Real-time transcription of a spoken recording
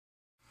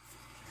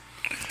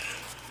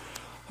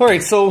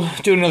Alright, so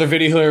doing another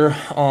video here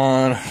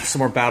on some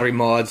more battery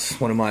mods.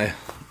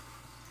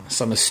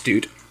 Some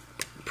astute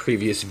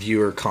previous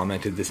viewer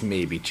commented this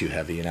may be too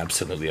heavy, and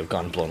absolutely I've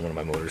blown one of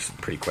my motors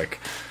pretty quick.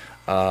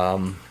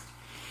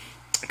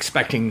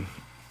 Expecting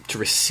to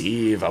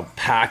receive a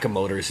pack of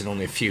motors in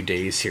only a few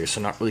days here, so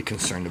not really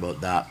concerned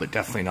about that, but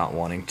definitely not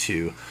wanting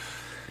to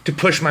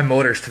push my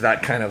motors to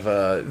that kind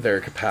of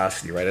their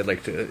capacity, right? I'd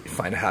like to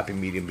find a happy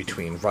medium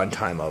between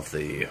runtime of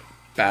the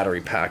battery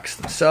packs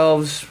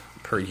themselves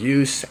per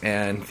use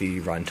and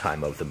the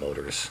runtime of the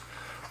motors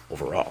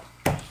overall,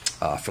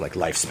 for like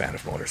lifespan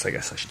of motors, I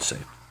guess I should say.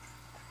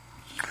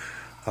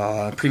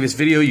 Previous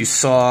video you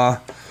saw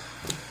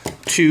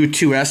two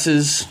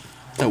 2S's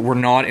that were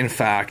not in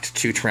fact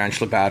two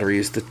Tarantula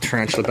batteries. The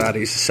Tarantula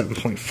battery is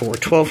 7.4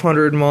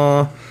 1200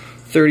 mAh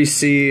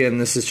 30C, and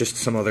this is just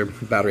some other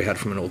battery I had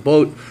from an old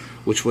boat,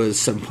 which was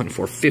 7.4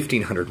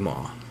 1500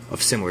 mAh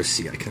of similar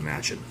C, I can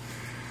imagine.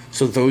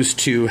 So those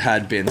two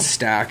had been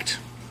stacked,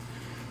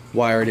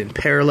 wired in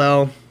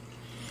parallel.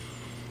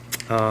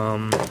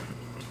 I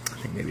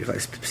think maybe if I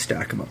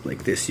stack them up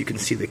like this, you can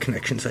see the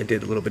connections I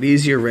did a little bit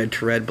easier, red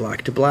to red,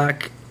 black to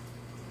black.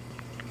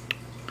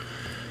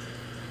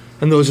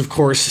 And those, of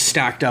course,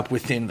 stacked up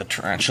within the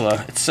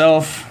Tarantula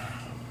itself,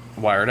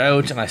 wired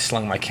out, and I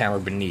slung my camera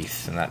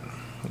beneath, and that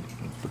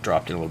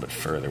dropped in a little bit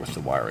further with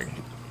the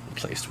wiring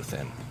placed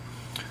within.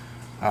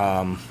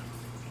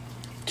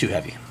 Too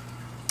heavy.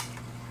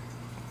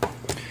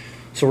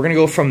 So we're going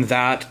to go from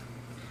that,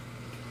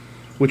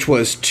 which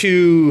was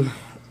two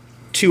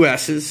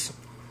S's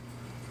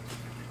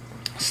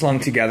slung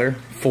together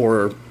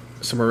for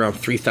somewhere around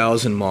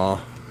 3000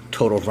 mAh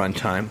total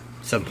runtime,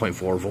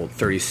 7.4 volt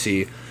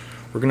 30C.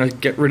 We're going to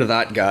get rid of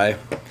that guy.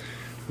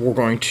 We're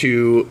going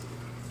to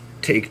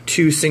take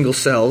two single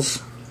cells,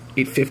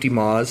 850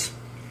 mAhs,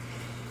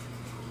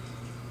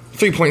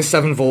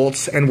 3.7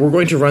 volts, and we're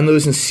going to run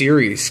those in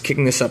series,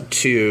 kicking this up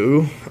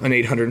to an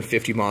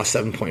 850 mAh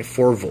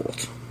 7.4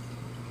 volt.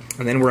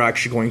 And then we're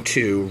actually going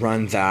to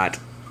run that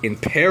in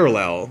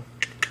parallel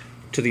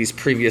to these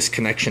previous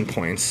connection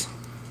points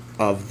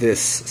of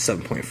this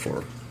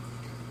 7.4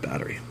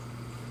 battery.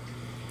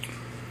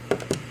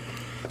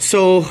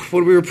 So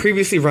what we were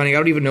previously running, I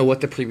don't even know what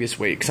the previous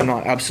weight, because I'm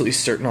not absolutely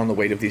certain on the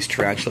weight of these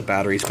Tarantula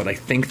batteries, but I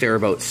think they're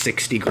about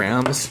 60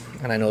 grams,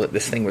 and I know that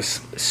this thing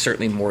was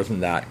certainly more than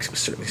that,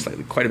 because it was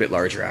certainly quite a bit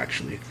larger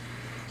actually.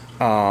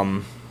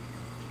 I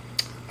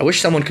wish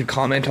someone could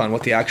comment on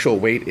what the actual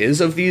weight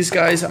is of these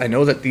guys. I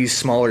know that these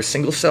smaller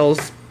single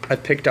cells I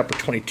picked up are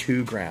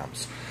 22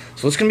 grams.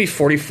 So it's going to be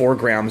 44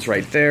 grams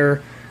right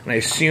there, and I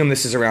assume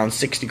this is around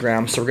 60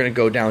 grams, so we're going to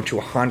go down to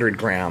 100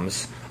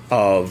 grams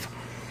of,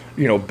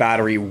 you know,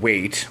 battery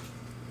weight,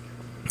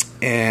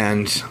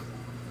 and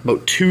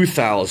about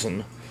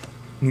 2000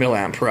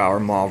 milliamp per hour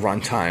mAh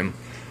runtime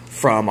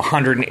from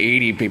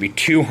 180, maybe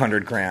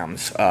 200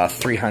 grams,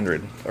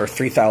 300 or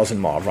 3000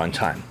 mAh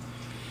runtime.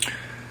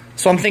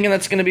 So I'm thinking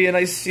that's going to be a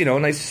nice, you know,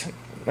 nice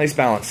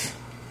balance.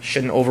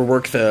 Shouldn't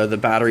overwork the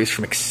batteries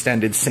from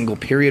extended single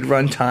period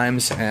run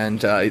times, and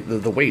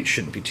the weight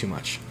shouldn't be too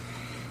much.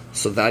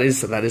 So that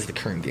is the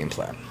current game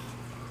plan.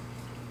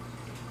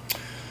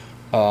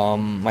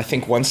 I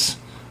think once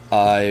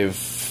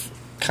I've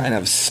kind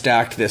of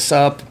stacked this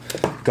up,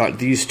 got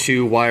these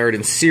two wired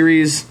in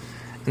series,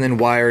 and then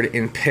wired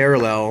in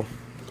parallel,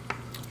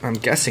 I'm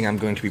guessing I'm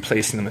going to be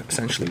placing them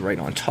essentially right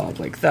on top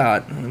like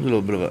that. A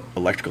little bit of an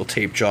electrical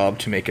tape job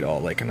to make it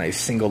all like a nice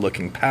single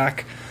looking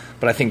pack.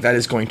 But I think that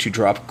is going to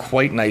drop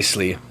quite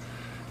nicely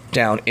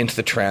down into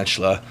the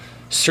Tarantula.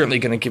 Certainly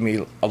going to give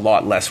me a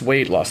lot less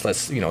weight,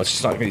 less, you know, it's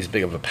just not going to be as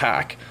big of a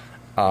pack.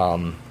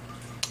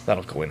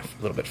 That'll go in a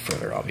little bit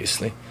further,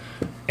 obviously.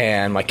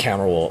 And my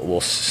camera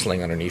will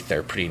sling underneath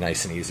there pretty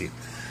nice and easy.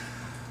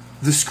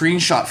 The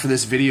screenshot for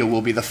this video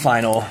will be the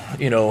final,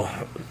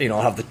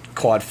 I'll have the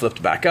quad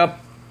flipped back up,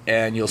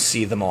 and you'll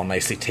see them all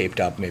nicely taped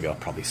up. Maybe I'll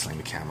probably sling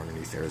the camera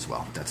underneath there as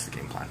well. That's the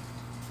game plan.